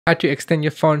How to extend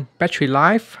your phone battery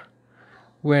life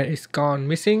when it's gone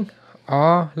missing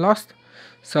or lost.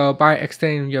 So by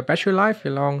extending your battery life,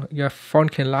 your phone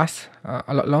can last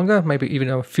a lot longer, maybe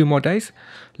even a few more days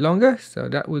longer. So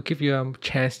that will give you a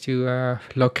chance to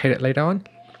locate it later on.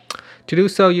 To do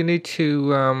so, you need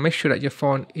to make sure that your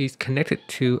phone is connected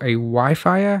to a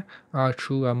Wi-Fi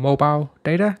through mobile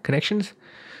data connections,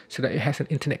 so that it has an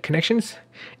internet connections.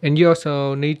 And you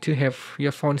also need to have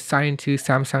your phone signed to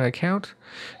Samsung account.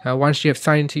 Once you have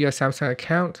signed to your Samsung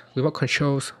account, remote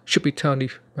controls should be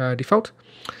turned default.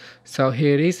 So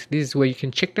here it is. This is where you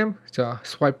can check them. So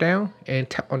swipe down and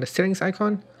tap on the settings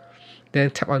icon,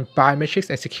 then tap on biometrics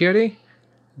and security,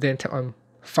 then tap on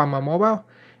Find My Mobile,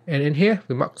 and in here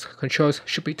remote controls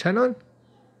should be turned on.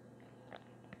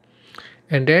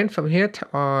 And then from here,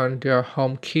 tap on your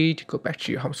home key to go back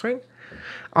to your home screen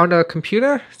on the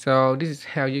computer. So this is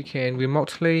how you can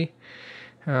remotely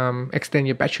extend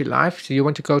your battery life. So you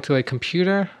want to go to a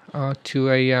computer or to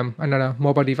a another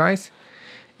mobile device,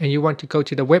 and you want to go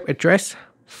to the web address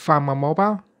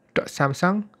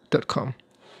findmymobile.samsung.com.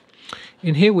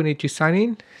 In here we need to sign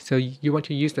in, so you want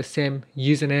to use the same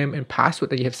username and password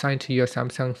that you have signed to your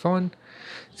Samsung phone.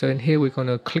 So in here we're going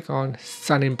to click on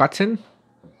sign in button,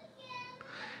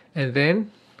 and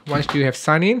then once you have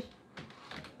signed in,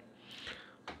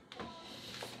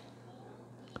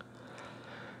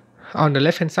 on the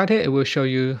left hand side here it will show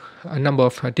you a number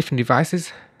of different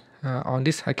devices on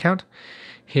this account.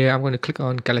 Here I'm going to click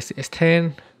on Galaxy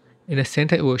S10. In the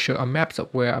center it will show a map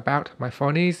of where about my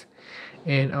phone is,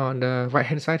 and on the right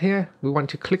hand side here we want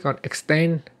to click on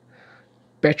extend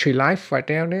battery life right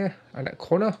down there on that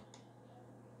corner,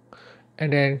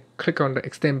 and then click on the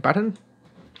extend button.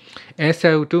 And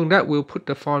so doing that will put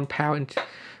the phone power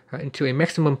into a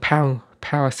maximum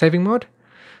power saving mode.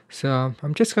 So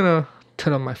I'm just gonna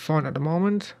turn on my phone at the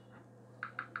moment.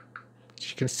 As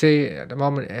you can see at the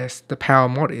moment, as the power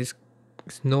mode is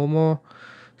normal,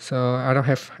 so I don't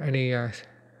have any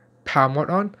power mode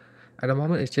on at the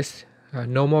moment. It's just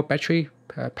normal battery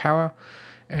power,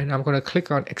 and I'm going to click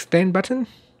on extend button.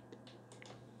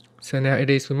 So now it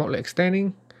is remotely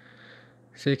extending.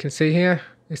 So you can see here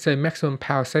it's a maximum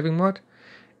power saving mode,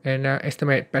 and now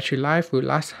estimate battery life will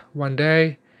last 1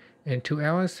 day and 2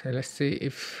 hours, and let's see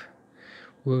if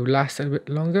will last a bit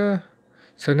longer.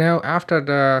 So now after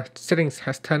the settings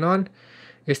has turned on,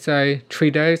 it's a 3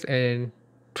 days and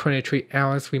 23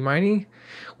 hours remaining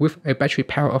with a battery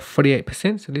power of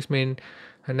 48%. So this means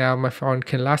now my phone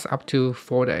can last up to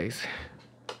 4 days.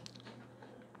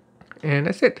 And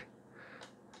that's it.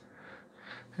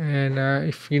 And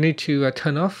if you need to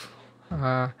turn off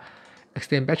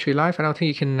extend battery life, I don't think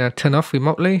you can turn off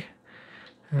remotely.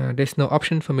 There's no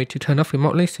option for me to turn off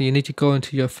remotely, so you need to go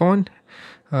into your phone.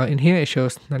 In here it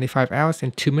shows 95 hours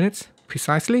and 2 minutes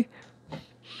precisely.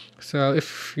 So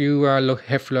if you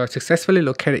have successfully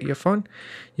located your phone,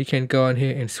 you can go in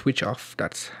here and switch off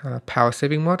that power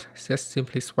saving mode. Just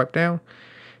simply swipe down.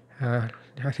 I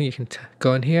think you can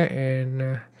go in here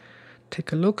and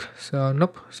take a look. So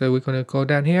nope. So we're going to go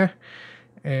down here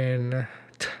and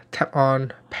tap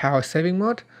on power saving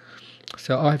mode.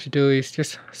 So all I have to do is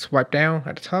just swipe down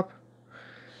at the top,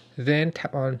 then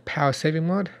tap on power saving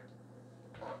mode.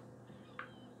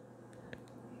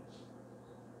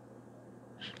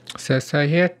 So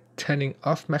here, turning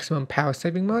off maximum power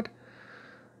saving mode.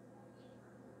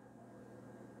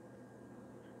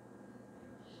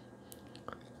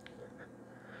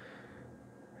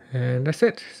 And that's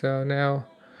it. So now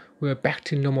we're back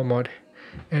to normal mode.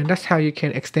 And that's how you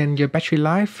can extend your battery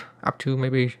life up to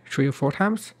maybe 3 or 4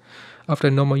 times of the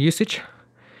normal usage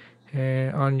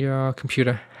on your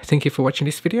computer. Thank you for watching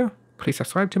this video. Please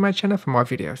subscribe to my channel for more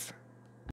videos.